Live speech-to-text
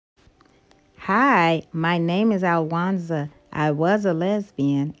Hi, my name is Alwonza. I was a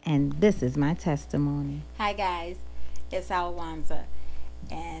lesbian, and this is my testimony. Hi guys, it's Alwonza,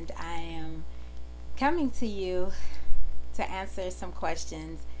 and I am coming to you to answer some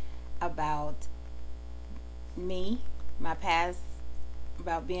questions about me, my past,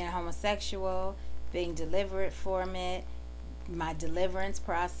 about being homosexual, being delivered from it, my deliverance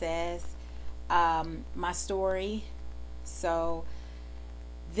process, my story. So,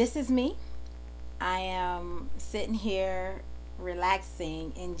 this is me. I am sitting here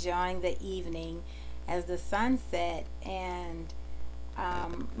relaxing, enjoying the evening as the sun set, and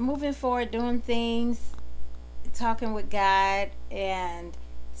moving forward, doing things, talking with God, and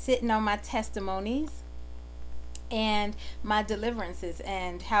sitting on my testimonies and my deliverances,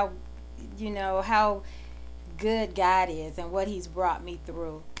 and how good God is and what He's brought me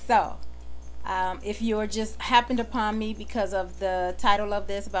through. So, if you're just happened upon me because of the title of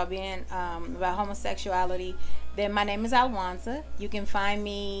this about being about homosexuality, then my name is Alwonza. You can find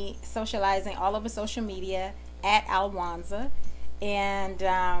me socializing all over social media at Alwonza, and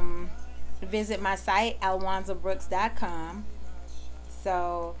visit my site alwanzabrooks.com.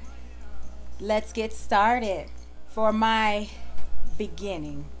 So let's get started. For my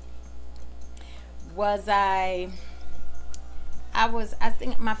beginning, was I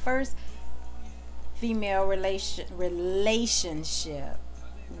think my first female relationship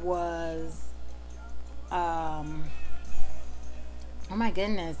was oh my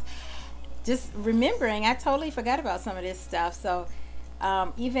goodness, just remembering, I totally forgot about some of this stuff. So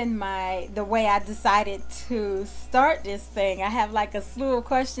even the way I decided to start this thing, I have like a slew of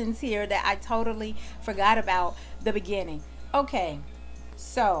questions here that I totally forgot about. The beginning. Okay,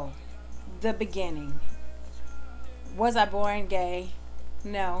 so the beginning. Was I born gay?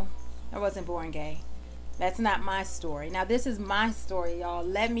 No, I wasn't born gay. That's not my story. Now, this is my story, y'all.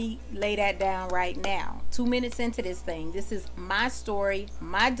 Let me lay that down right now. 2 minutes into this thing. This is my story,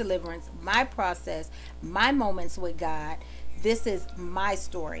 my deliverance, my process, my moments with God. This is my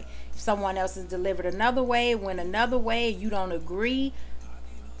story. If someone else is delivered another way, went another way, you don't agree,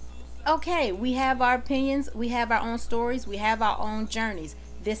 okay, we have our opinions, we have our own stories, we have our own journeys.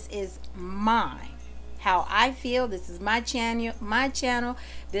 This is mine. How I feel. This is my channel.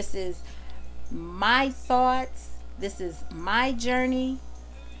 This is my thoughts. This is my journey.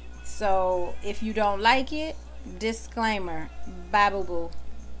 So if you don't like it, disclaimer, bye boo boo.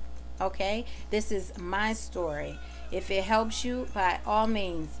 Okay? This is my story. If it helps you, by all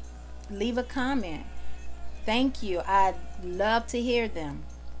means, leave a comment. Thank you. I'd love to hear them.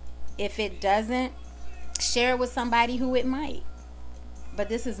 If it doesn't, share it with somebody who it might. But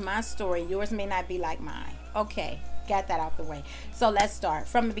this is my story. Yours may not be like mine. Okay, got that out the way. So let's start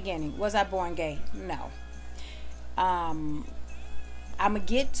from the beginning. Was I born gay? No. I'm gonna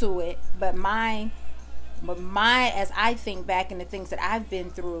get to it, but as I think back, and the things that I've been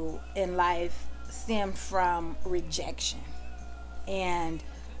through in life stem from rejection, and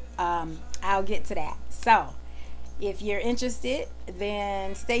I'll get to that. So if you're interested,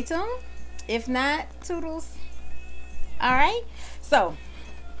 then stay tuned. If not, toodles. All right. So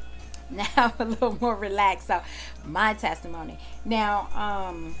now a little more relaxed. So my testimony. Now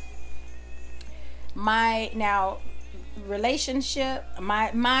relationship.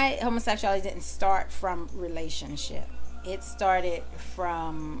 My homosexuality didn't start from relationship. It started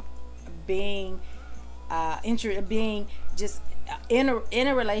from being being just in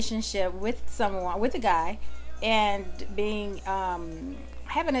a relationship with someone, with a guy, and being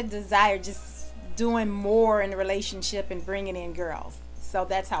having a desire, just doing more in the relationship and bringing in girls. So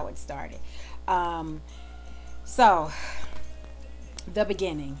that's how it started. So the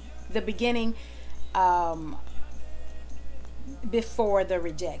beginning, um, before the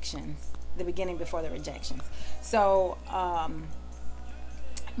rejections, So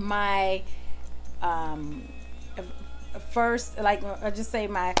my first, like, I just say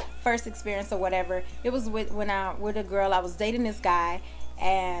my first experience or whatever, it was with a girl. I was dating this guy,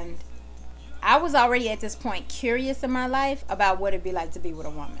 and I was already at this point curious in my life about what it'd be like to be with a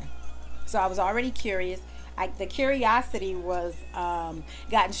woman. So I was already curious. The curiosity was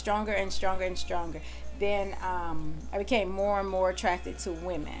gotten stronger and stronger and stronger. Then I became more and more attracted to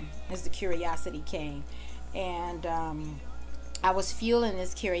women as the curiosity came, and I was fueling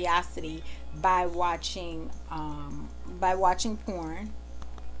this curiosity by watching porn,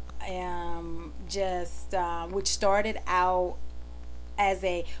 which started out as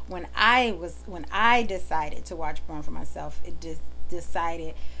when I decided to watch porn for myself. It just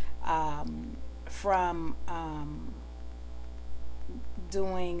decided from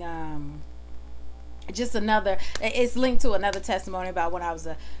doing just another, it's linked to another testimony about when I was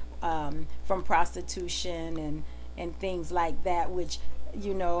from prostitution and things like that, which,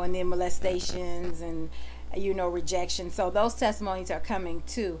 and then molestations and, rejection. So those testimonies are coming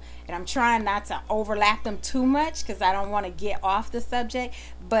too. And I'm trying not to overlap them too much because I don't want to get off the subject.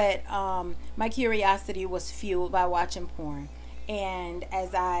 But my curiosity was fueled by watching porn. And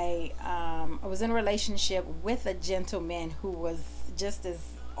as I was in a relationship with a gentleman who was just as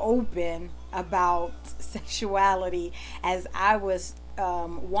open about sexuality as I was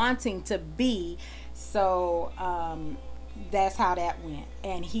wanting to be. So that's how that went.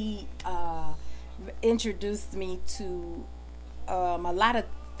 And he introduced me to a lot of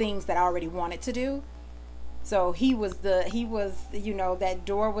things that I already wanted to do. So he was that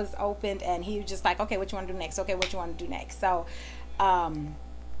door was opened, and he was just like, okay, what you want to do next? Okay, what you want to do next? So and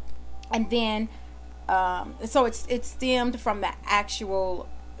then so it stemmed from the actual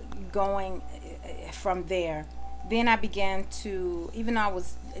going from there. Then I began to,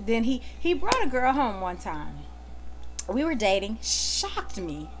 then he brought a girl home one time. We were dating. Shocked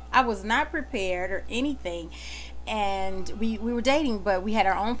me. I was not prepared or anything. And we were dating, but we had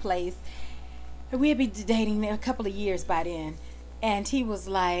our own place. We had been dating a couple of years by then. And he was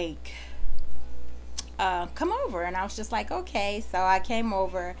like, come over. And I was just like, okay. So I came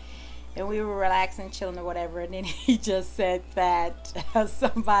over, and we were relaxing, chilling or whatever. And then he just said that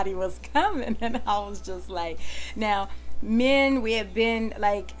somebody was coming. And I was just like, now, men, we've been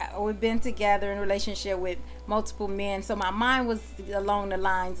together in a relationship with multiple men. So my mind was along the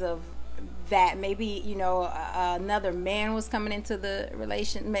lines of that maybe, another man was coming into the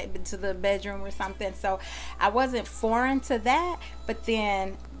to the bedroom or something. So I wasn't foreign to that. But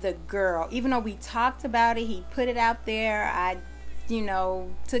then the girl, even though we talked about it, he put it out there. I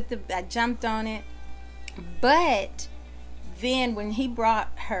jumped on it. But then when he brought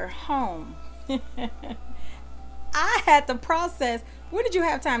her home, I had to process, when did you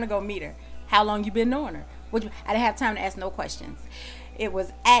have time to go meet her? How long you been knowing her? I didn't have time to ask no questions. It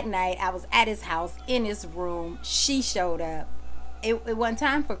was at night. I was at his house, in his room. She showed up. It wasn't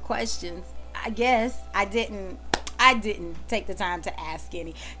time for questions. I guess I didn't take the time to ask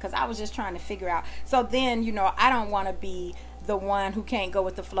any, because I was just trying to figure out. So then, I don't want to be the one who can't go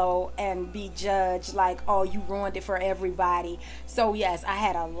with the flow and be judged like, oh, you ruined it for everybody. So yes, I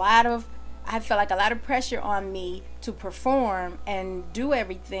felt like a lot of pressure on me to perform and do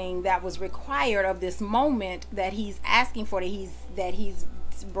everything that was required of this moment that he's asking for, that he's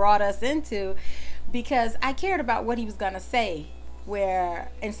brought us into, because I cared about what he was going to say,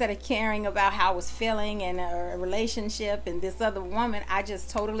 where instead of caring about how I was feeling in a relationship and this other woman, I just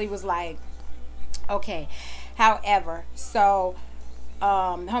totally was like, okay. However, so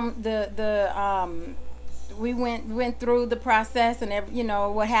we went through the process and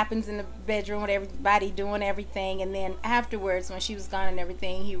what happens in the bedroom with everybody doing everything. And then afterwards, when she was gone and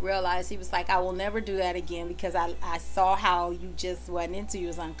everything, he realized, he was like, I will never do that again, because I saw how you just wasn't into, you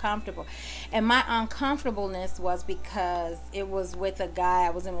was uncomfortable. And my uncomfortableness was because it was with a guy I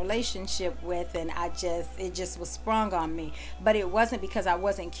was in a relationship with, and it just was sprung on me. But it wasn't because I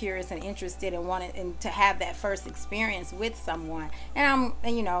wasn't curious and interested and wanted to have that first experience with someone. And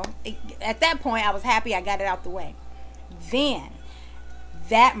at that point I was happy I got it out the way. Then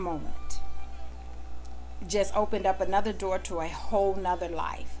that moment just opened up another door to a whole nother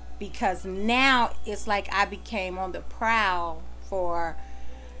life, because now it's like I became on the prowl for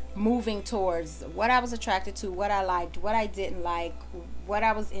moving towards what I was attracted to, what I liked, what I didn't like, what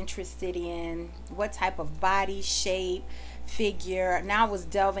I was interested in, what type of body shape, figure. Now I was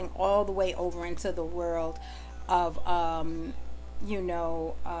delving all the way over into the world of LGBT.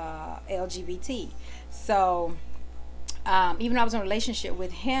 So even though I was in a relationship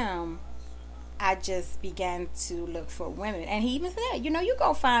with him, I just began to look for women. And he even said, you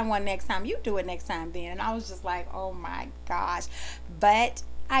go find one next time. You do it next time then. And I was just like, oh my gosh. But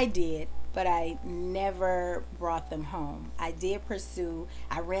I did. But I never brought them home. I did pursue.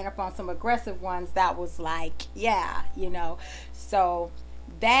 I ran up on some aggressive ones that was like, yeah, So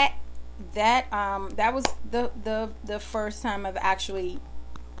that was the first time of actually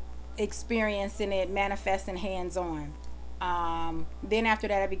experiencing it, manifesting hands-on. Then after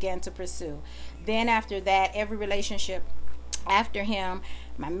that, I began to pursue. Then after that, every relationship after him,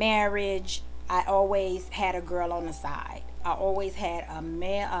 my marriage, I always had a girl on the side. I always had a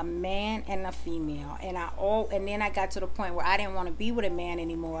man and a female, and then I got to the point where I didn't want to be with a man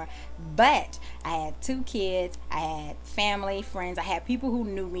anymore. But I had 2 kids, I had family, friends, I had people who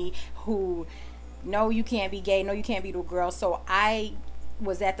knew me, who no, you can't be gay, no, you can't be with a girl. So I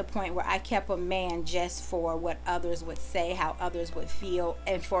was at the point where I kept a man just for what others would say, how others would feel,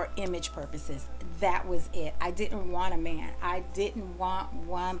 and for image purposes. That was it. I didn't want a man. I didn't want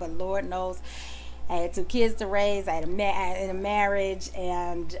one, but Lord knows I had 2 kids to raise. I had a marriage,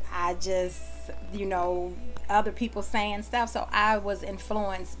 and I just, other people saying stuff. So I was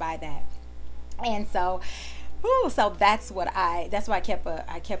influenced by that. And so so that's why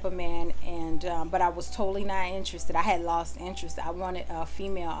I kept a man, and but I was totally not interested. I had lost interest. I wanted a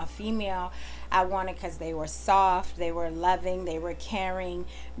female. I wanted, because they were soft, they were loving, they were caring,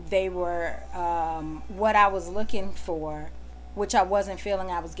 they were what I was looking for, which I wasn't feeling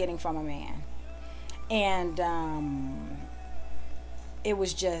I was getting from a man. And it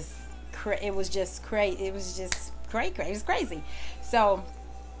was just crazy. It was crazy. So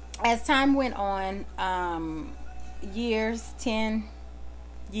as time went on, years, 10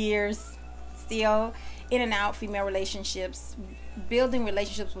 years, still in and out female relationships, building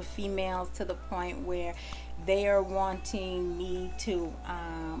relationships with females to the point where they are wanting me to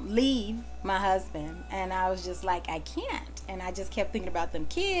leave my husband. And I was just like, I can't. And I just kept thinking about them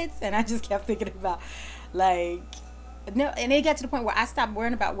kids, and I just kept thinking about, like, no. And it got to the point where I stopped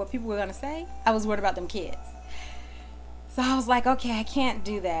worrying about what people were going to say. I was worried about them kids. So I was like, okay, I can't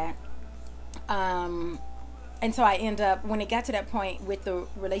do that. And so I end up, when it got to that point with the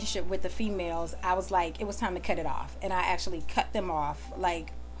relationship with the females, I was like, it was time to cut it off. And I actually cut them off,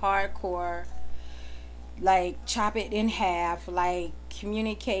 like hardcore, like chop it in half, like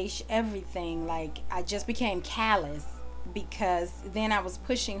communication, everything. Like I just became callous, because then I was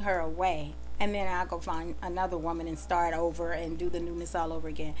pushing her away. And then I'll go find another woman and start over and do the newness all over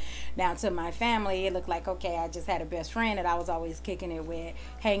again. Now, to my family, it looked like, okay, I just had a best friend that I was always kicking it with,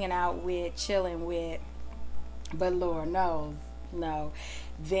 hanging out with, chilling with. But Lord knows, no.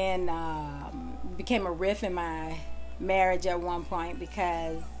 Then became a rift in my marriage at one point,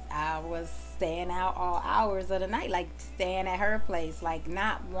 because I was staying out all hours of the night, like staying at her place, like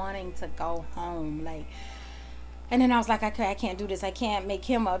not wanting to go home, like. And then I was like, okay, I can't do this. I can't make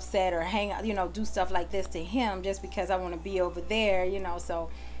him upset or hang out, do stuff like this to him just because I want to be over there, So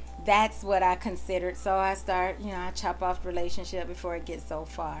that's what I considered. So I start, I chop off the relationship before it gets so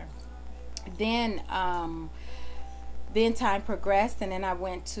far. Then time progressed, and then I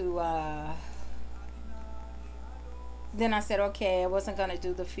went to, then I said, okay, I wasn't going to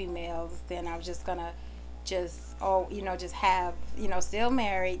do the females. Then I was just going to just have, still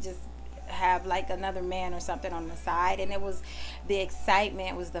married, just have like another man or something on the side. And it was the excitement,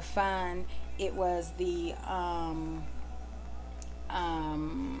 it was the fun, it was the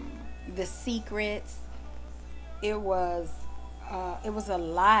secrets, it was a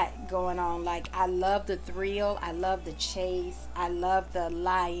lot going on. Like, I love the thrill, I love the chase, I love the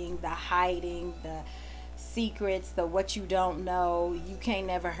lying, the hiding, the secrets, the what you don't know, you can't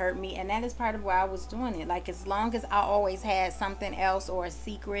never hurt me. And that is part of why I was doing it. Like, as long as I always had something else, or a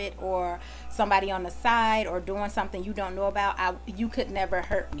secret, or somebody on the side, or doing something you don't know about, you could never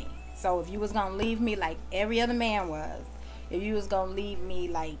hurt me. So if you was gonna leave me like every other man was, if you was gonna leave me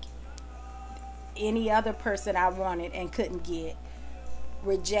like any other person I wanted and couldn't get,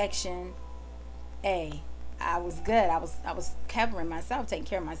 rejection, I was good. I was covering myself, taking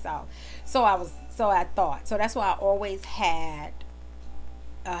care of myself. So I thought. So that's why I always had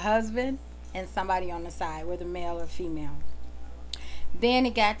a husband and somebody on the side, whether male or female. Then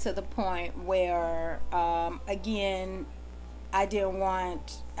it got to the point where, again, I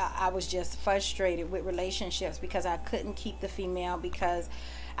was just frustrated with relationships, because I couldn't keep the female, because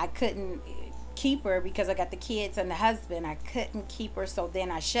I couldn't keep her, because I got the kids and the husband. I couldn't keep her. So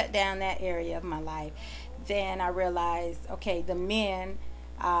then I shut down that area of my life. Then I realized, okay, the men,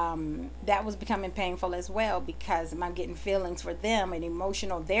 that was becoming painful as well, because I'm getting feelings for them and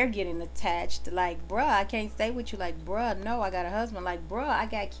emotional. They're getting attached. Like, bruh, I can't stay with you. Like, bruh, no, I got a husband. Like, bruh, I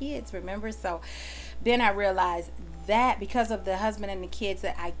got kids, remember? So then I realized that because of the husband and the kids,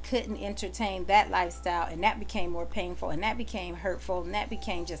 that I couldn't entertain that lifestyle, and that became more painful, and that became hurtful, and that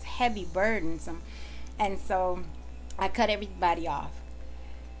became just heavy, burdensome. And so I cut everybody off.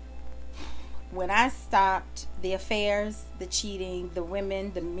 When I stopped the affairs, the cheating, the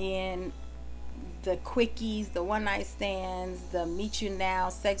women, the men, the quickies, the one night stands, the meet you now,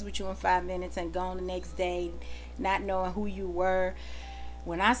 sex with you in 5 minutes and gone the next day, not knowing who you were.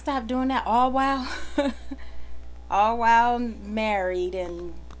 When I stopped doing that, all while married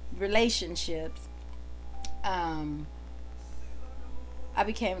and relationships, I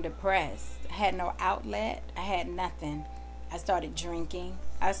became depressed. I had no outlet. I had nothing. I started drinking.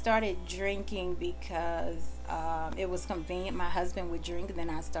 I started drinking because it was convenient. My husband would drink, and then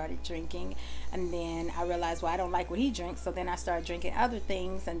I started drinking. And then I realized, well, I don't like what he drinks. So then I started drinking other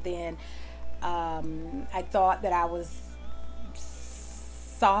things. And then I thought that I was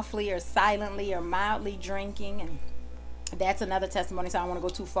softly or silently or mildly drinking. And that's another testimony, so I don't want to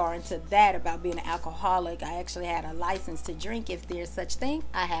go too far into that about being an alcoholic. I actually had a license to drink, if there's such thing.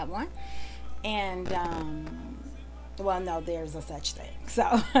 I had one. And well, no, there's a such thing.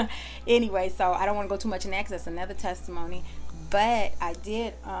 So anyway, so I don't want to go too much in that because that's another testimony. But I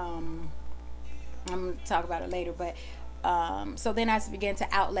did I'm gonna talk about it later. But so then I began to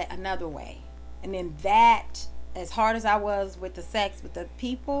outlet another way. And then that, as hard as I was with the sex with the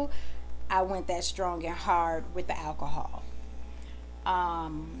people, I went that strong and hard with the alcohol.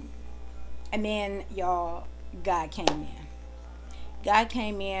 And then, y'all, God came in. God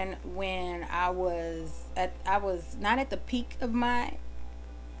came in when I was not at the peak of my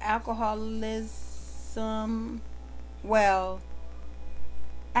alcoholism. Well,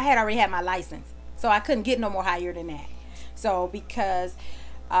 I had already had my license, so I couldn't get no more higher than that. So because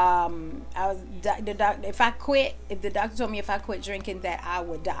I was the doctor, if the doctor told me if I quit drinking that I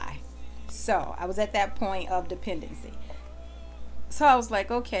would die. So I was at that point of dependency. So I was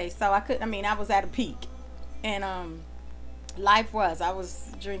like, okay, so I was at a peak. And I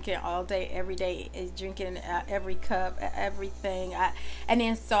was drinking all day, every day, drinking every cup, everything. And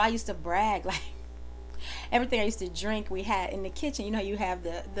then so I used to brag, like, everything I used to drink we had in the kitchen. You know, you have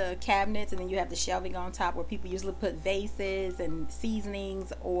the cabinets, and then you have the shelving on top where people usually put vases and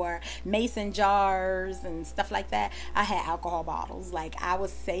seasonings or mason jars and stuff like that. I had alcohol bottles. Like, I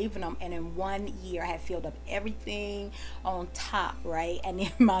was saving them, and in 1 year I had filled up everything on top, right? And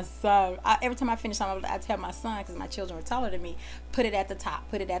then my son, every time I finish something, I tell my son, because my children were taller than me, put it at the top,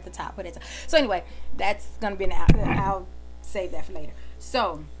 put it at the top, put it at the top. So anyway, that's gonna be I'll save that for later.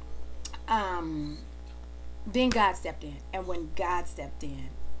 So then God stepped in, and when God stepped in,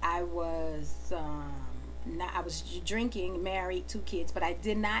 I was drinking, married, 2 kids, but I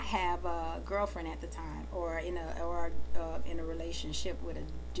did not have a girlfriend at the time, or in a relationship with a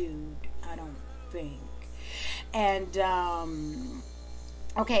dude. I don't think. And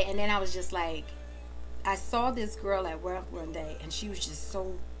okay, and then I was just like, I saw this girl at work one day, and she was just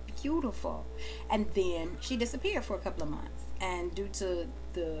so beautiful, and then she disappeared for a couple of months, and due to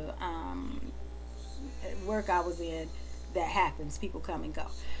the work I was in, that happens, people come and go.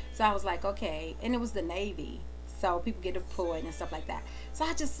 So I was like, okay, and it was the Navy, so people get deployed and stuff like that. So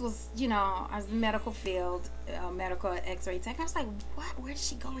I just was, I was in the medical field, medical x-ray tech. I was like, what? Where did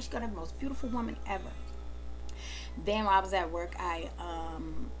she go? She got the most beautiful woman ever. Then while I was at work, I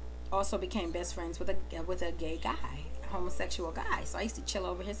also became best friends with a gay guy, a homosexual guy. So I used to chill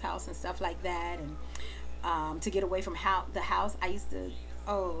over his house and stuff like that, and to get away from the house, I used to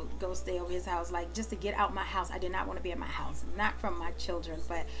go stay over his house, like, just to get out my house. I did not want to be at my house, not from my children,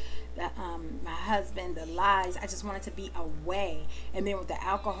 but my husband, the lies. I just wanted to be away. And then with the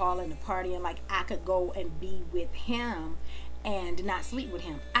alcohol and the partying, like, I could go and be with him and not sleep with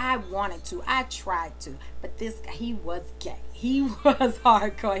him. I wanted to, I tried to, but this guy, he was gay. He was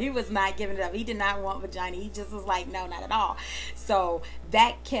hardcore. He was not giving it up. He did not want vagina. He just was like, no, not at all. So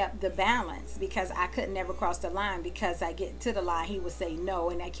that kept the balance, because I could never cross the line, because I get to the line, he would say no,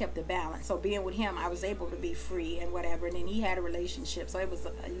 and that kept the balance. So being with him, I was able to be free and whatever. And then he had a relationship, so it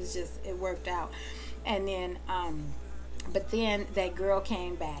worked out. And then but then that girl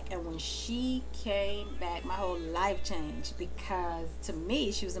came back, and when she came back, my whole life changed, because to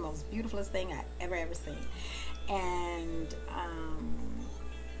me, she was the most beautifulest thing I ever seen. And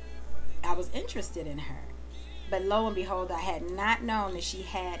I was interested in her. But lo and behold, I had not known that she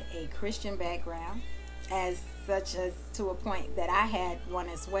had a Christian background, as to a point that I had one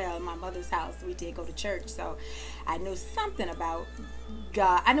as well. In my mother's house, we did go to church, so I knew something about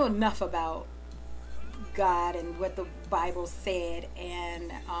God. I knew enough about God and what the Bible said,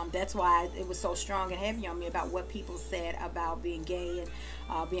 and that's why it was so strong and heavy on me about what people said about being gay and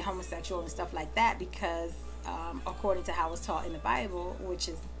being homosexual and stuff like that, because according to how it was taught in the Bible,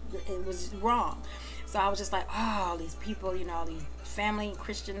 it was wrong. So I was just like, all these people, all these family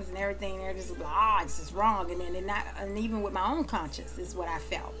Christians and everything, they're just like, it's just wrong. And even with my own conscience, is what I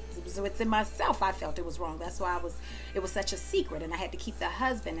felt. It was within myself, I felt it was wrong. That's why it was such a secret, and I had to keep the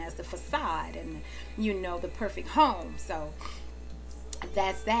husband as the facade and the perfect home. So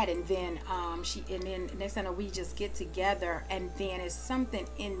that's that. And then next thing I know, we just get together, and then it's something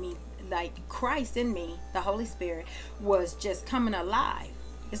in me, like Christ in me, the Holy Spirit, was just coming alive.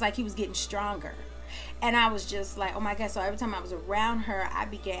 It's like he was getting stronger. And I was just like, oh my God. So every time I was around her,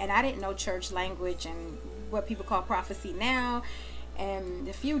 and I didn't know church language and what people call prophecy now. and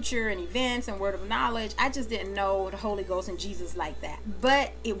the future and events and word of knowledge. I just didn't know the Holy Ghost and Jesus like that.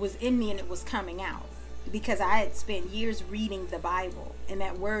 But it was in me and it was coming out because I had spent years reading the Bible and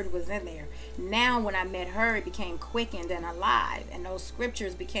that word was in there. Now when I met her, it became quickened and alive, and those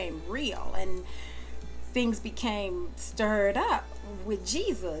scriptures became real, and things became stirred up with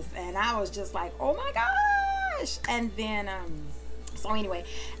Jesus, and I was just like, oh my gosh. And then so anyway,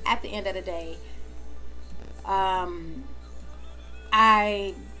 at the end of the day,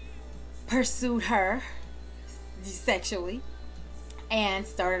 I pursued her sexually and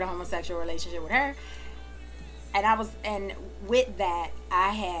started a homosexual relationship with her. And with that, I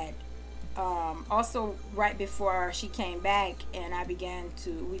had also right before she came back and I began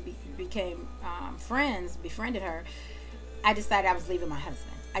to, became friends, befriended her, I decided I was leaving my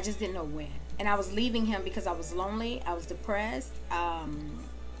husband. I just didn't know when. And I was leaving him because I was lonely, I was depressed,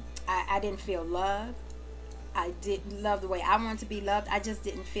 I didn't feel love. I didn't love the way I wanted to be loved. I just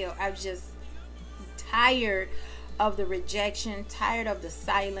didn't feel, I was just tired of the rejection, tired of the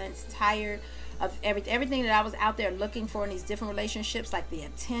silence, tired of everything that I was out there looking for in these different relationships, like the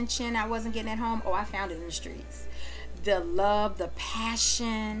attention I wasn't getting at home. Oh, I found it in the streets. The love, the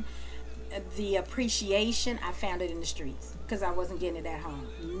passion, the appreciation, I found it in the streets because I wasn't getting it at home.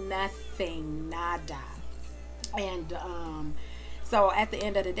 Nothing, nada. And so at the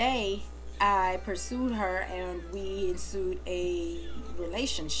end of the day, I pursued her and we ensued a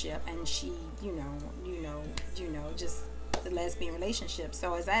relationship, and she, just the lesbian relationship.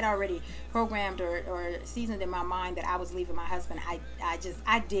 So as I'd already programmed or seasoned in my mind that I was leaving my husband,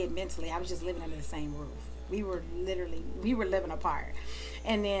 I did mentally. I was just living under the same roof. We were living apart.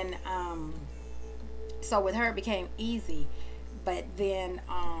 And then, so with her it became easy, but then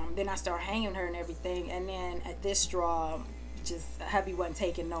I started hanging with her and everything. And then at this straw, just hubby wasn't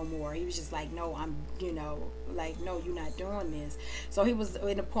taking no more. He was just like, no, no, you're not doing this. So he was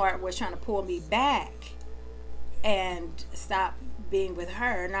in the part where he's trying to pull me back and stop being with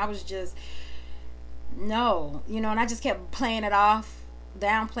her, and I was just no, and I just kept playing it off,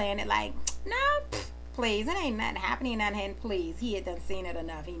 downplaying it, like, no, please, it ain't nothing happening, nothing, please. He had done seen it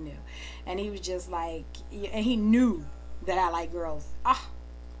enough, he knew. And he was just like, and he knew that I like girls.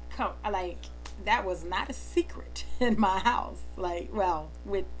 That was not a secret in my house.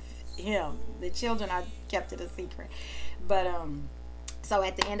 With him, the children, I kept it a secret. But so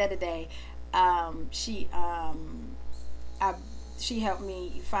at the end of the day, she helped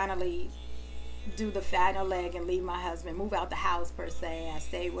me finally do the final leg and leave my husband, move out the house per se. I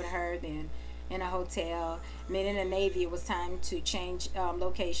stayed with her then in a hotel. And then in the Navy, it was time to change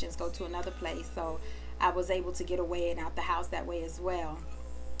locations, go to another place. So I was able to get away and out the house that way as well.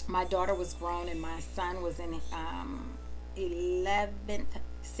 My daughter was grown and my son was in 11th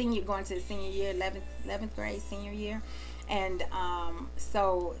senior, going to the senior year, 11th grade senior year. And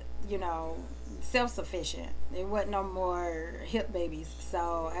so, self-sufficient. There wasn't no more hip babies,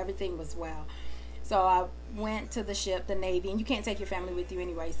 so everything was well. So I went to the ship, the Navy, and you can't take your family with you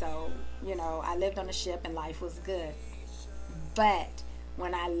anyway, so I lived on the ship and life was good. But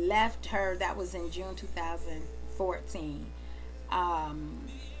when I left her, that was in June 2014,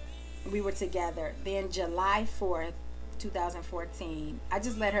 we were together. Then July 4th 2014, I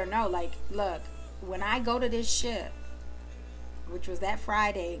just let her know, like, look, when I go to this ship, which was that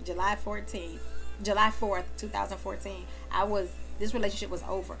Friday, July 4th, 2014, this relationship was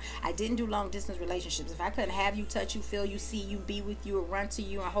over. I didn't do long distance relationships. If I couldn't have you, touch you, feel you, see you, be with you, or run to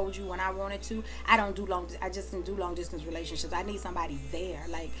you and hold you when I wanted to, I just didn't do long distance relationships. I need somebody there.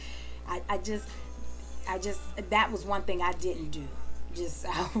 Like, I just, that was one thing I didn't do. Just,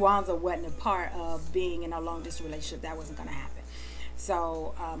 Alwonza wasn't a part of being in a long distance relationship. That wasn't going to happen.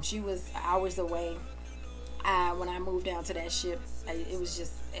 So, she was hours away. When I moved down to that ship, it was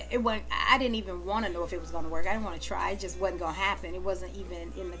just, it wasn't, I didn't even want to know if it was going to work. I didn't want to try. It just wasn't going to happen. It wasn't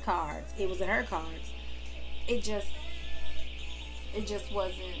even in the cards. It was in her cards. It just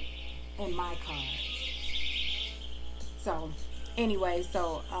wasn't in my cards. So anyway,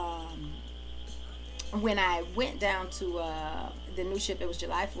 when I went down to the new ship, it was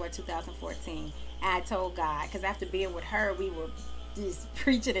July 4th, 2014. And I told God, because after being with her, we were just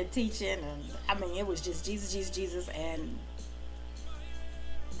preaching and teaching, and it was just Jesus, Jesus, Jesus, and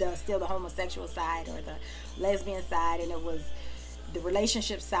still the homosexual side or the lesbian side, and it was the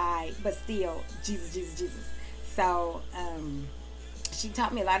relationship side, but still Jesus, Jesus, Jesus. So she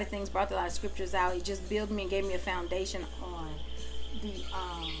taught me a lot of things, brought a lot of scriptures out. It just built me and gave me a foundation on the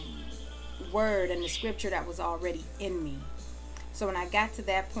word and the scripture that was already in me. So when I got to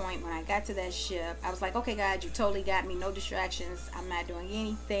that point, when I got to that ship, I was like, okay, God, you totally got me. No distractions. I'm not doing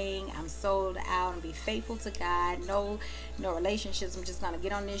anything. I'm sold out and be faithful to God. No relationships. I'm just going to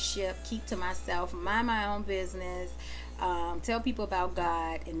get on this ship, keep to myself, mind my own business, tell people about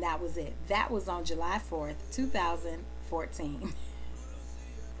God. And that was it. That was on July 4th, 2014.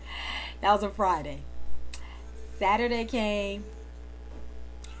 That was a Friday. Saturday came.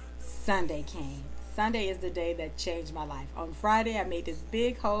 Sunday came. Sunday is the day that changed my life. On Friday, I made this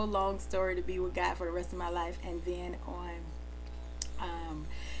big, whole, long story to be with God for the rest of my life. And then on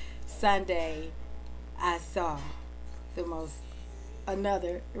Sunday, I saw the most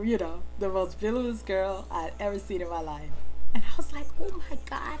beautiful girl I'd ever seen in my life. And I was like, oh my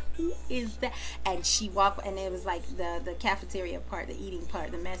God, who is that? And she walked, and it was like the cafeteria part, the eating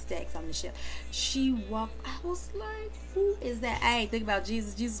part, the mess decks on the ship. She walked, I was like, who is that? I ain't think about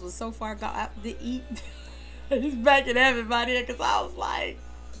Jesus. Jesus was so far gone out to eat. He's back in heaven by then, because I was like,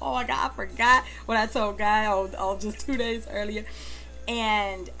 oh my God, I forgot what I told God on just 2 days earlier.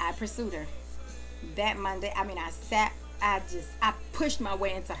 And I pursued her. That Monday, I pushed my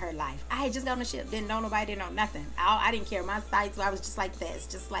way into her life. I had just got on the ship, didn't know nobody, didn't know nothing. I didn't care my sight, so I was just like this,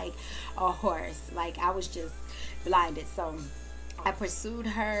 just like a horse. Like I was just blinded. So I pursued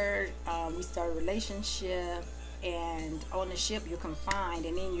her. We started a relationship, and on the ship you're confined,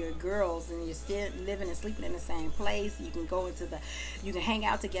 and then you're girls, and you're still living and sleeping in the same place. You can hang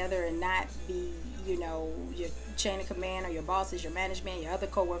out together and not be, your chain of command or your bosses, your management, your other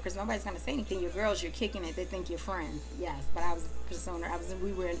co-workers. Nobody's gonna say anything. Your girls, you're kicking it. They think you're friends. Yes, but I was pursuing her.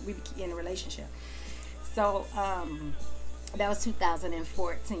 We were in a relationship. So that was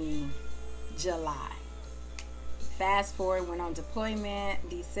 2014 July. Fast forward, went on deployment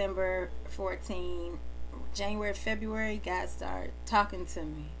December 14. January, February, God started talking to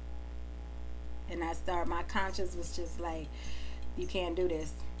me, and my conscience was just like, you can't do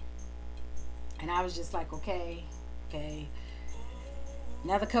this. And I was just like, okay.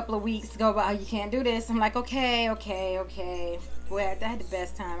 Another couple of weeks go by, you can't do this. I'm like, okay. Well, I had the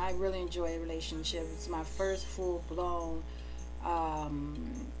best time. I really enjoyed the relationship. It's my first full-blown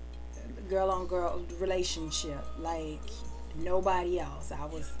girl-on-girl relationship, like nobody else. I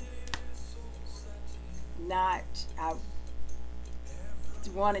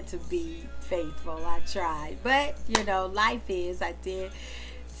wanted to be faithful. I tried, but life is, I did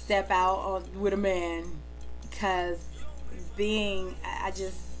step out with a man, because I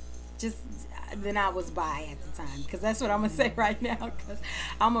just then I was bi at the time, because that's what I'm gonna say right now, because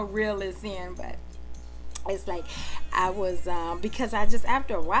I'm a realist in. But it's like I was because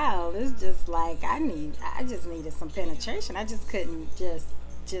after a while, it's just like I just needed some penetration. I just couldn't just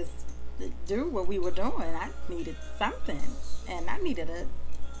do what we were doing. I needed something, and I needed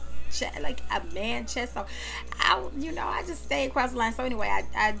like a man chest. So I just stayed across the line. So anyway,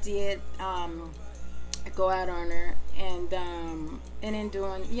 I did go out on her, and then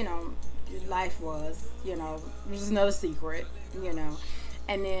doing, life was, it was another secret,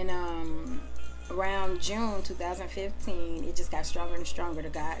 and then around June 2015, it just got stronger and stronger,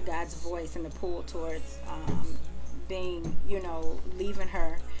 God's voice and the pull towards being, leaving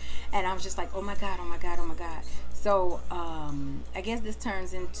her. And I was just like, oh my God. So I guess this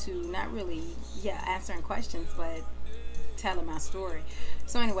turns into not really answering questions, but telling my story.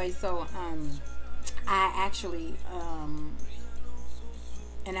 So anyway, I actually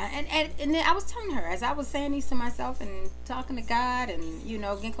and then I was telling her, as I was saying these to myself and talking to God, and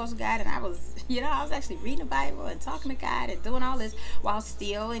getting close to God, and I was actually reading the Bible and talking to God and doing all this while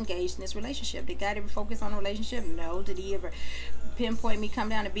still engaged in this relationship. Did God ever focus on the relationship? No. Did he ever pinpoint me, come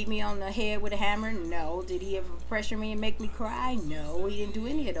down and beat me on the head with a hammer? No. Did he ever pressure me and make me cry? No. He didn't do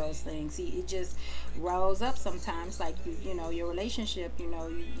any of those things. It just rose up sometimes, like your relationship, you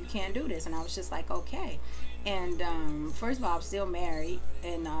can't do this. And I was just like, okay. And first of all, I'm still married,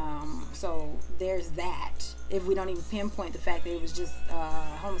 and so there's that. If we don't even pinpoint the fact that it was just a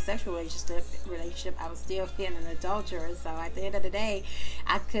homosexual relationship, I was still being an adulterer. So at the end of the day,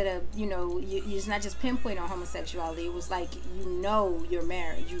 I could have, it's not just pinpoint on homosexuality. It was like, you're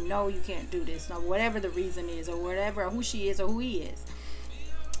married, you can't do this, no, whatever the reason is, or whatever, or who she is or who he is.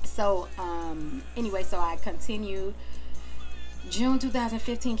 So anyway, so I continued. June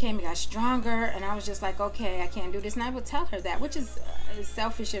 2015 came, and got stronger, and I was just like, okay, I can't do this. And I would tell her that, which is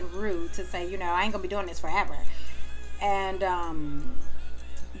selfish and rude to say, I ain't gonna be doing this forever. And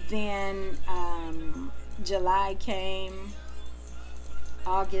then July came,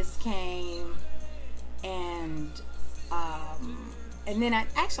 August came, and then I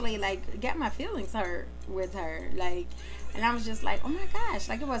actually got my feelings hurt with her. Like, And I was just like, oh my gosh,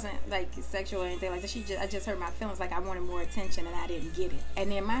 like it wasn't like sexual or anything like that. I just hurt my feelings. Like I wanted more attention and I didn't get it.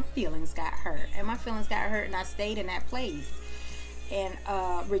 And then my feelings got hurt. And my feelings got hurt and I stayed in that place. And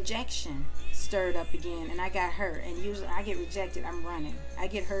rejection stirred up again and I got hurt. And usually I get rejected, I'm running. I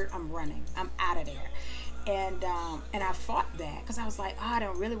get hurt, I'm running. I'm out of there. And I fought that because I was like, oh, I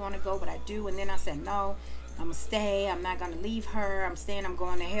don't really want to go, but I do. And then I said, no, I'm gonna stay. I'm not gonna leave her. I'm staying. I'm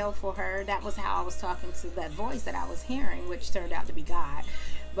going to hell for her. That was how I was talking to that voice that I was hearing, which turned out to be God.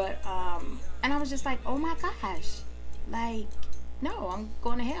 But and I was just like, oh my gosh, like, no, I'm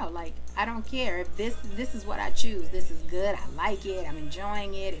going to hell. Like, I don't care if this is what I choose. This is good. I like it. I'm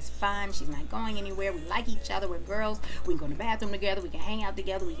enjoying it. It's fun. She's not going anywhere. We like each other. We're girls. We can go to the bathroom together. We can hang out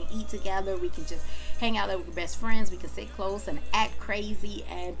together. We can eat together. We can just hang out like we're best friends. We can sit close and act crazy,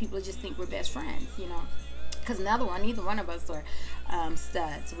 and people just think we're best friends, you know. Because neither one of us are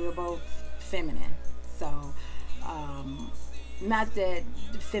studs. We were both feminine. So, not that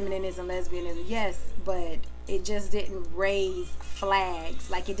feminism, lesbianism, yes, but it just didn't raise flags.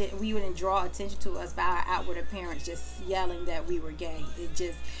 Like it didn't. We wouldn't draw attention to us by our outward appearance, just yelling that we were gay.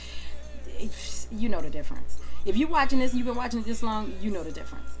 You know the difference. If you're watching this, you've been watching it this long, you know the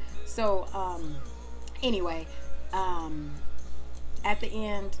difference. So, anyway, at the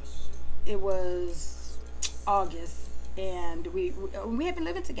end, it was August, and we had been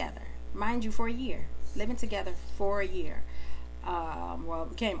living together, mind you, for a year. Living together for a year. Well,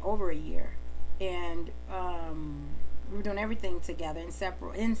 it became over a year, and we were doing everything together,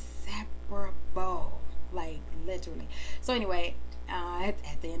 inseparable, like literally. So anyway, at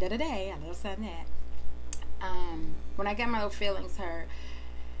the end of the day, I love saying that. When I got my little feelings hurt,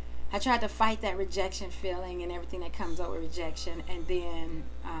 I tried to fight that rejection feeling and everything that comes up with rejection, and then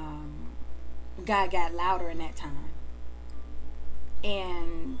God got louder in that time.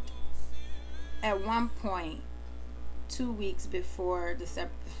 And at one point, 2 weeks before the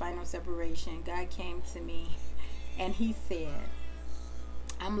final separation, God came to me and he said,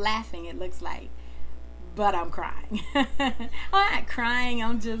 I'm laughing, it looks like, but I'm crying. I'm not crying,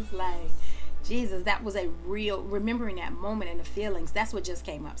 I'm just like, Jesus, that was a real, remembering that moment and the feelings, that's what just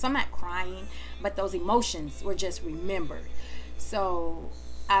came up. So I'm not crying, but those emotions were just remembered. So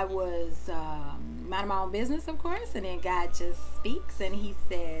I was minding my own business, of course, and then God just speaks and he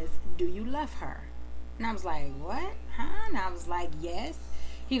says, do you love her? And I was like, what? Huh? And I was like, yes.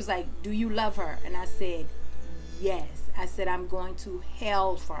 He was like, do you love her? And I said, yes. I said, I'm going to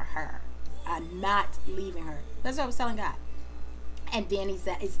hell for her. I'm not leaving her. That's what I was telling God. And then he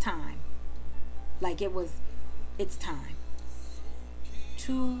said, it's time. Like it's time.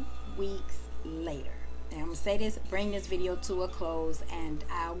 2 weeks later. And I'm going to say this, bring this video to a close, and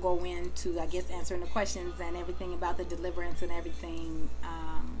I'll go into, I guess, answering the questions and everything about the deliverance and everything.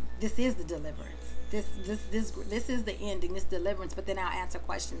 This is the deliverance. This is the ending, this deliverance, but then I'll answer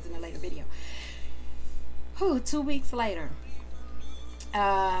questions in a later video. 2 weeks later,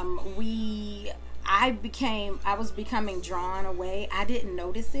 I was becoming drawn away. I didn't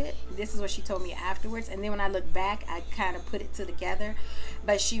notice it. This is what she told me afterwards. And then when I look back, I kind of put it together.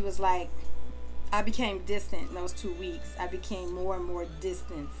 But she was like, I became distant in those 2 weeks. I became more and more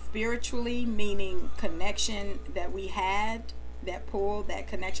distant spiritually, meaning connection that we had, that pull, that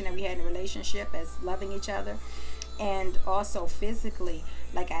connection that we had in a relationship as loving each other, and also physically.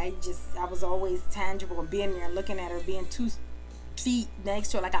 Like I was always tangible and being there and looking at her, being 2 feet next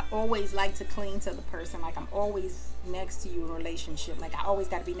to her. Like I always like to cling to the person. Like I'm always next to you in a relationship. Like I always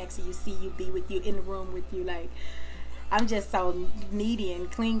got to be next to you, see you, be with you, in the room with you. Like I'm just so needy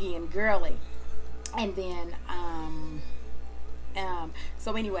and clingy and girly. And then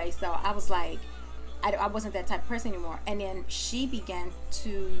so anyway, so I was like, I wasn't that type of person anymore. And then she began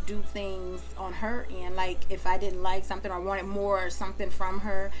to do things on her end, like if I didn't like something or wanted more or something from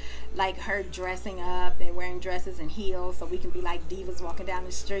her, like her dressing up and wearing dresses and heels so we can be like divas walking down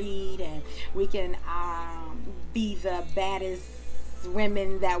the street, and we can be the baddest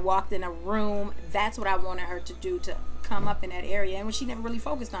women that walked in a room. That's what I wanted her to do, to come up in that area. And when she never really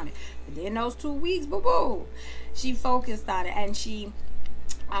focused on it, but then those 2 weeks, boo, she focused on it. And she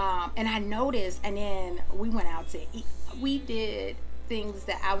and I noticed, and then we went out to eat. We did things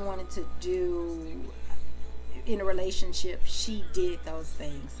that I wanted to do in a relationship. She did those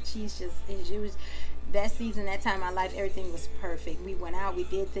things. It was that season, that time in my life, everything was perfect. We went out, we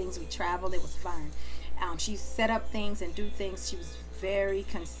did things, we traveled, it was fun. She set up things and do things. She was very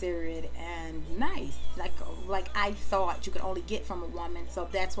considerate and nice, like I thought you could only get from a woman. So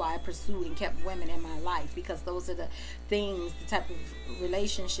that's why I pursued and kept women in my life, because those are the things, the type of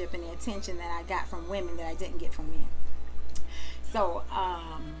relationship and the attention that I got from women that I didn't get from men. So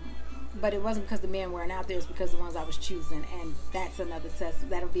but it wasn't because the men weren't out there. It's because the ones I was choosing, and that's another test.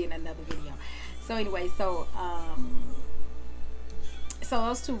 That'll be in another video. So anyway, so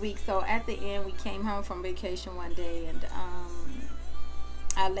those 2 weeks. So at the end, we came home from vacation one day, and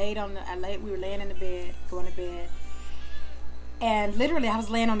we were laying in the bed, going to bed, and literally I was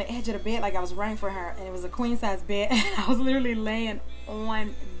laying on the edge of the bed like I was running for her, and it was a queen size bed, and I was literally laying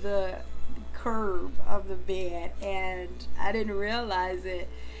on the curb of the bed, and I didn't realize it.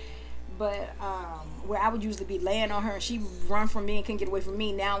 But where I would usually be laying on her and she would run from me and couldn't get away from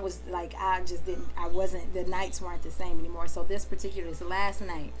me, now it was like the nights weren't the same anymore. So this last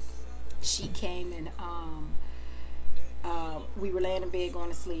night, she came and we were laying in bed going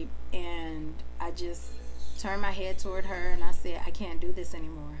to sleep, and I just turned my head toward her and I said, I can't do this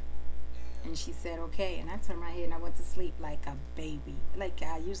anymore. And she said, okay. And I turned my head and I went to sleep like a baby, like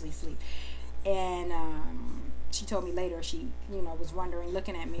I usually sleep. And she told me later, she, was wondering,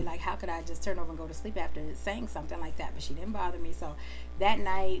 looking at me like, how could I just turn over and go to sleep after saying something like that? But she didn't bother me. So that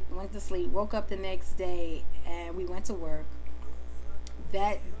night, went to sleep, woke up the next day, and we went to work.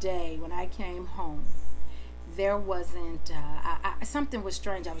 That day, when I came home, there wasn't, something was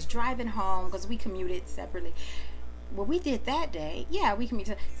strange. I was driving home because we commuted separately. Well, we did that day. Yeah, we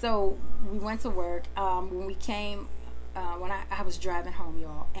commuted. So we went to work. When we came, when I was driving home,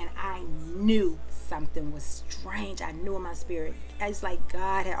 y'all, and I knew something was strange. I knew in my spirit. It's like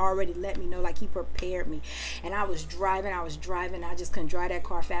God had already let me know, like he prepared me. And I was driving. I just couldn't drive that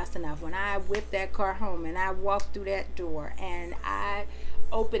car fast enough. When I whipped that car home and I walked through that door and I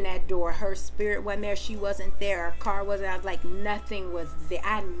opened that door, her spirit wasn't there. She wasn't there. Her car wasn't. I was like, nothing was there.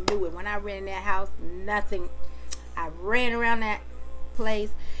 I knew it. When I ran in that house, nothing. I ran around that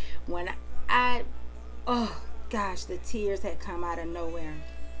place. When oh gosh, the tears had come out of nowhere.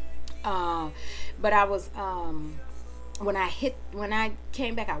 But I was, when I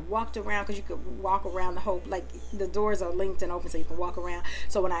came back, I walked around, because you could walk around the whole, like the doors are linked and open so you can walk around.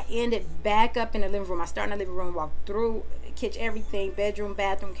 So when I ended back up in the living room, I started in the living room, walked through, kitchen, everything, bedroom,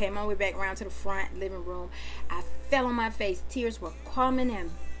 bathroom, came all the way back around to the front living room. I fell on my face. Tears were coming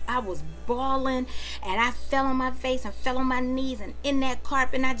and I was bawling, and I fell on my face and fell on my knees and in that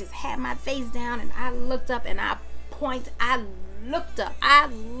carpet, and I just had my face down, and I looked up and I looked up.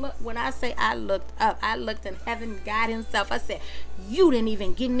 When I say I looked up, I looked in heaven, God himself. I said, you didn't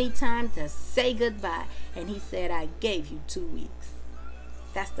even give me time to say goodbye. And he said, I gave you 2 weeks.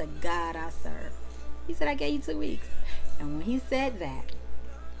 That's the God I serve. He said, I gave you 2 weeks. And when he said that,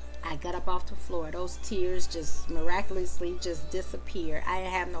 I got up off the floor. Those tears just miraculously just disappeared. I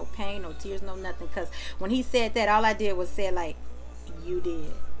didn't have no pain, no tears, no nothing. Because when he said that, all I did was say, like, you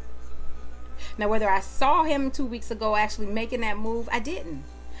did. Now, whether I saw him 2 weeks ago actually making that move, I didn't.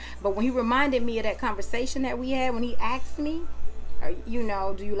 But when he reminded me of that conversation that we had, when he asked me, do you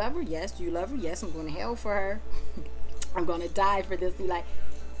love her? Yes. Do you love her? Yes. I'm going to hell for her. I'm going to die for this.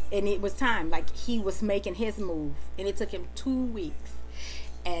 And it was time. Like, he was making his move. And it took him 2 weeks.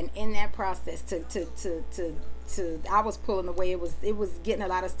 And in that process, I was pulling away. It was getting a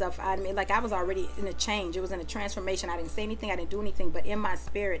lot of stuff out of me. Like, I was already in a change. It was in a transformation. I didn't say anything. I didn't do anything. But in my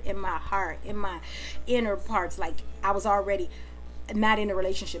spirit, in my heart, in my inner parts, like, I was already not in a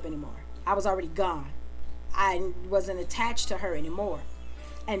relationship anymore. I was already gone. I wasn't attached to her anymore.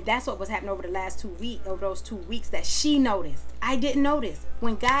 And that's what was happening over those 2 weeks that she noticed. I didn't notice.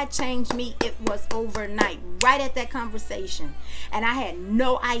 When God changed me, it was overnight, right at that conversation. And I had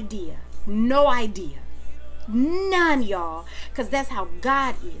no idea. None, y'all. Because that's how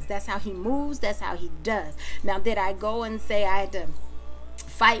God is. That's how he moves. That's how he does. Now, did I go and say I had to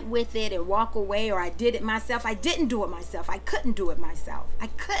fight with it and walk away, or I did it myself? I didn't do it myself. I couldn't do it myself. I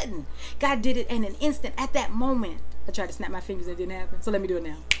couldn't. God did it in an instant, at that moment. I tried to snap my fingers and it didn't happen. So let me do it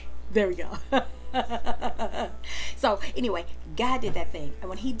now. There we go. So anyway, God did that thing. And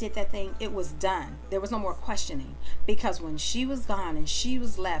when he did that thing, it was done. There was no more questioning. Because when she was gone and she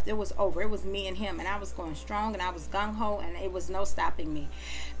was left, it was over. It was me and him. And I was going strong and I was gung-ho, and it was no stopping me.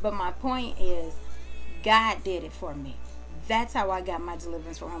 But my point is, God did it for me. That's how I got my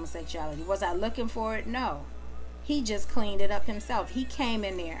deliverance from homosexuality. Was I looking for it? No. He just cleaned it up himself. He came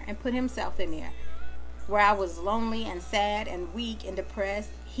in there and put himself in there. Where I was lonely and sad and weak and depressed,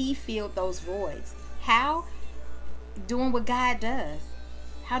 he filled those voids. How? Doing what God does.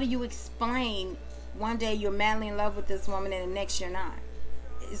 How do you explain one day you're madly in love with this woman and the next you're not?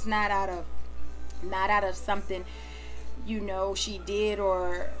 It's not out of something she did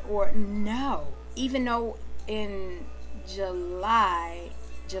or no. Even though in July,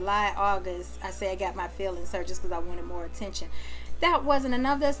 August, I say I got my feelings hurt just because I wanted more attention. That wasn't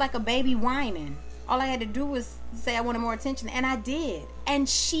enough. That's like a baby whining. All I had to do was say I wanted more attention, and I did. And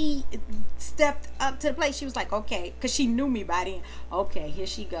she stepped up to the plate. She was like, okay, because she knew me by then. Okay, here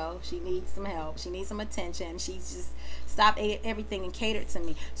she go. She needs some help. She needs some attention. She just stopped everything and catered to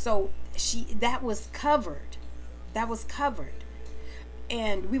me. So that was covered. That was covered.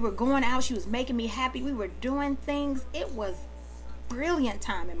 And we were going out. She was making me happy. We were doing things. It was brilliant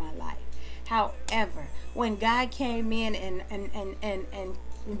time in my life. However, when God came in and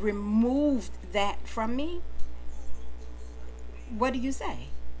removed that from me, what do you say?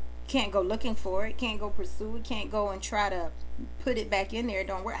 Can't go looking for it, can't go pursue it, can't go and try to put it back in there. It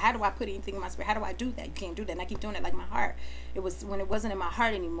don't work. How do I put anything in my spirit? How do I do that? You can't do that. And I keep doing it like my heart. It was when it wasn't in my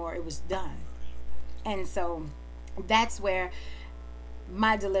heart anymore, it was done. And so that's where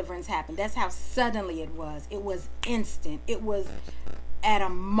my deliverance happened. That's how suddenly it was. It was instant. It was at a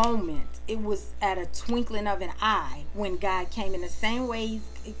moment. It was at a twinkling of an eye when God came. In the same way he's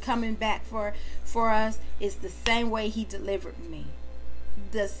coming back for us, it's the same way he delivered me.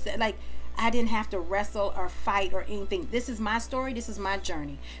 Like, I didn't have to wrestle or fight or anything. This is my story. This is my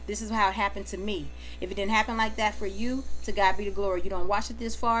journey. This is how it happened to me. If it didn't happen like that for you, to God be the glory. You don't watch it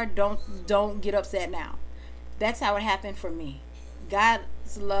this far, don't get upset now. That's how it happened for me.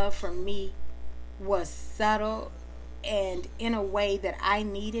 God's love for me was subtle and in a way that I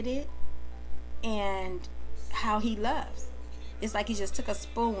needed it, and how he loves. It's like he just took a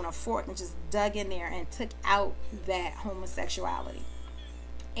spoon, a fork, and just dug in there and took out that homosexuality.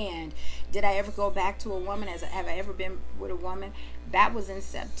 And did I ever go back to a woman? Have I ever been with a woman? That was in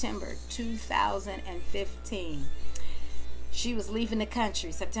September 2015. She was leaving the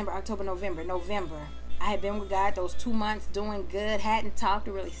country. September, October, November. I had been with God those 2 months, doing good. Hadn't talked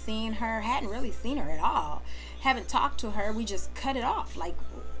or really seen her. Hadn't really seen her at all. Haven't talked to her. We just cut it off. Like,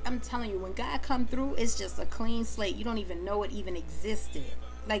 I'm telling you, when God come through, it's just a clean slate. You don't even know it even existed.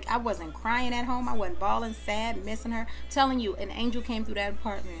 Like, I wasn't crying at home. I wasn't bawling, sad, missing her. I'm telling you, an angel came through that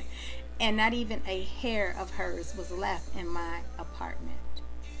apartment, and not even a hair of hers was left in my apartment.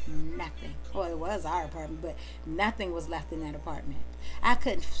 Nothing. Well, it was our apartment, but nothing was left in that apartment. I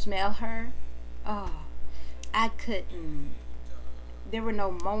couldn't smell her. Oh, I couldn't. There were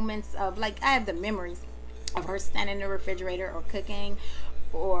no moments of, like, I have the memories of her standing in the refrigerator or cooking,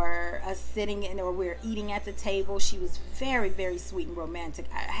 or us sitting in, or we're eating at the table. She was very, very sweet and romantic.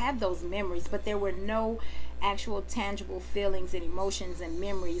 I have those memories, but there were no actual tangible feelings and emotions and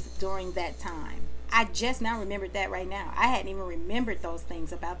memories during that time. I just now remembered that right now. I hadn't even remembered those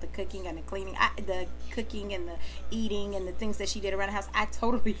things about the cooking and the cleaning, the cooking and the eating and the things that she did around the house. I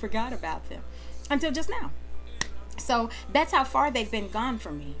totally forgot about them until just now. So that's how far they've been gone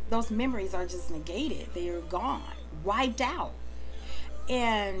from me. Those memories are just negated. They are gone, wiped out.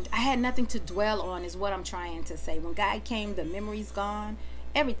 And I had nothing to dwell on, is what I'm trying to say. When God came, the memories gone,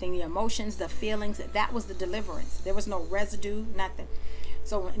 everything, the emotions, the feelings, that was the deliverance. There was no residue, nothing.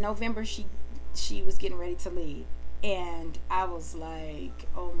 So in November, she was getting ready to leave. And I was like,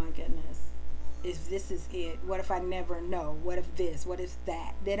 oh my goodness, if this is it, what if I never know? What if this? What if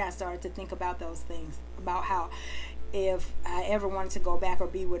that? Then I started to think about those things, about how if I ever wanted to go back or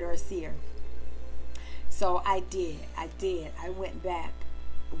be with her or see her. So I did. I went back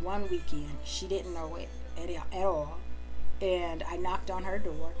one weekend. She didn't know it at all. And I knocked on her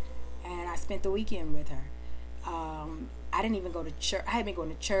door, and I spent the weekend with her. I didn't even go to church. I had been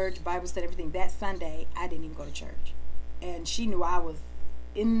going to church, Bible study, everything. That Sunday, I didn't even go to church. And she knew I was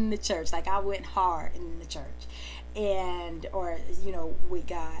in the church. Like, I went hard in the church. Or with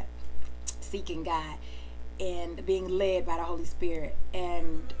God, seeking God, and being led by the Holy Spirit.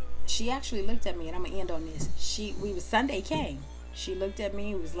 And she actually looked at me, and I'm gonna end on this. Sunday came. She looked at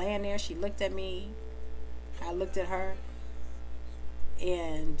me, was laying there. She looked at me. I looked at her,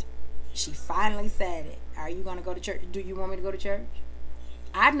 and she finally said it. Are you gonna go to church? Do you want me to go to church?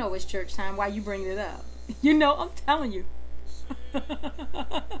 I know it's church time. Why you bringing it up? I'm telling you.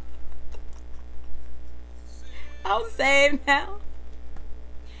 I'm saved now.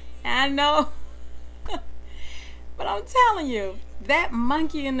 I know. But I'm telling you, that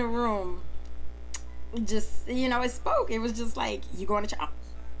monkey in the room just, it spoke. It was just like, you going to church?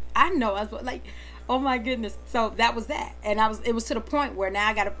 I know. I was like, oh my goodness. So that was that. And it was to the point where now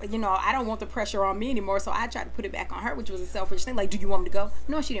I got to, I don't want the pressure on me anymore. So I tried to put it back on her, which was a selfish thing. Like, do you want me to go?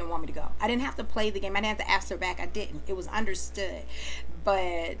 No, she didn't want me to go. I didn't have to play the game. I didn't have to ask her back. I didn't. It was understood.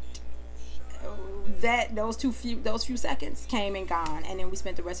 But those few seconds came and gone. And then we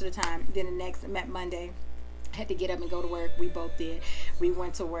spent the rest of the time. Then the next, met Monday. Had to get up and go to work. We both did. We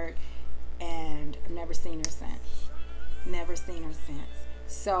went to work, and I've never seen her since. Never seen her since.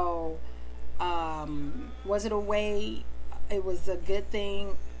 So, was it a way? It was a good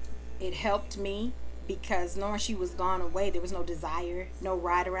thing. it helped me because knowing she was gone away, there was no desire, no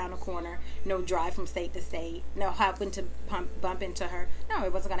ride around the corner, no drive from state to state, no happen to bump into her. No,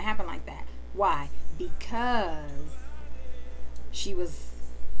 it wasn't going to happen like that. Why? Because she was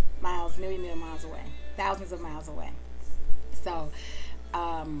miles, million miles away, thousands of miles away. So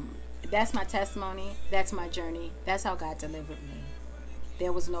that's my testimony. That's my journey. That's how God delivered me.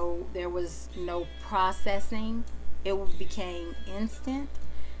 There was no processing. It became instant.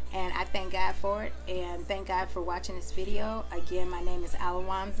 And I thank God for it. And thank God for watching this video. Again, my name is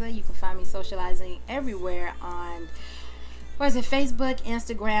Alwonza. You can find me socializing everywhere on, Facebook,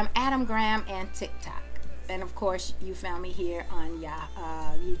 Instagram, Adam Graham, and TikTok. And of course, you found me here on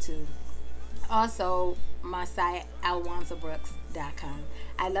YouTube. Also, my site, alwonzabrooks.com.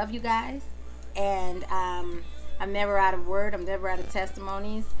 I love you guys. And I'm never out of word. I'm never out of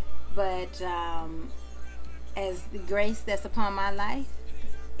testimonies. But as the grace that's upon my life,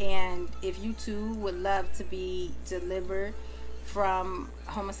 and if you too would love to be delivered from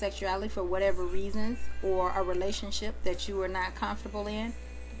homosexuality for whatever reasons, or a relationship that you are not comfortable in,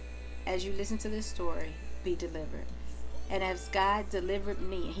 as you listen to this story, be delivered. And as God delivered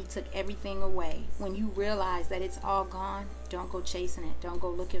me, and He took everything away, when you realize that it's all gone, don't go chasing it. Don't go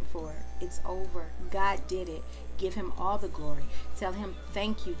looking for it. It's over. God did it. Give Him all the glory. Tell Him,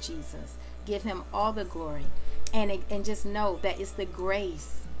 thank you, Jesus. Give Him all the glory. And just know that it's the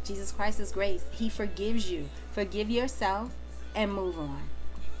grace. Jesus Christ's grace. He forgives you. Forgive yourself and move on.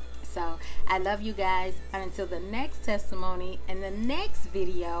 So I love you guys. And until the next testimony and the next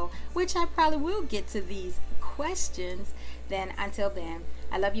video, which I probably will get to these questions, then until then,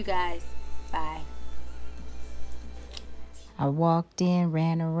 I love you guys. Bye. I walked in,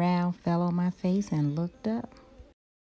 ran around, fell on my face, and looked up.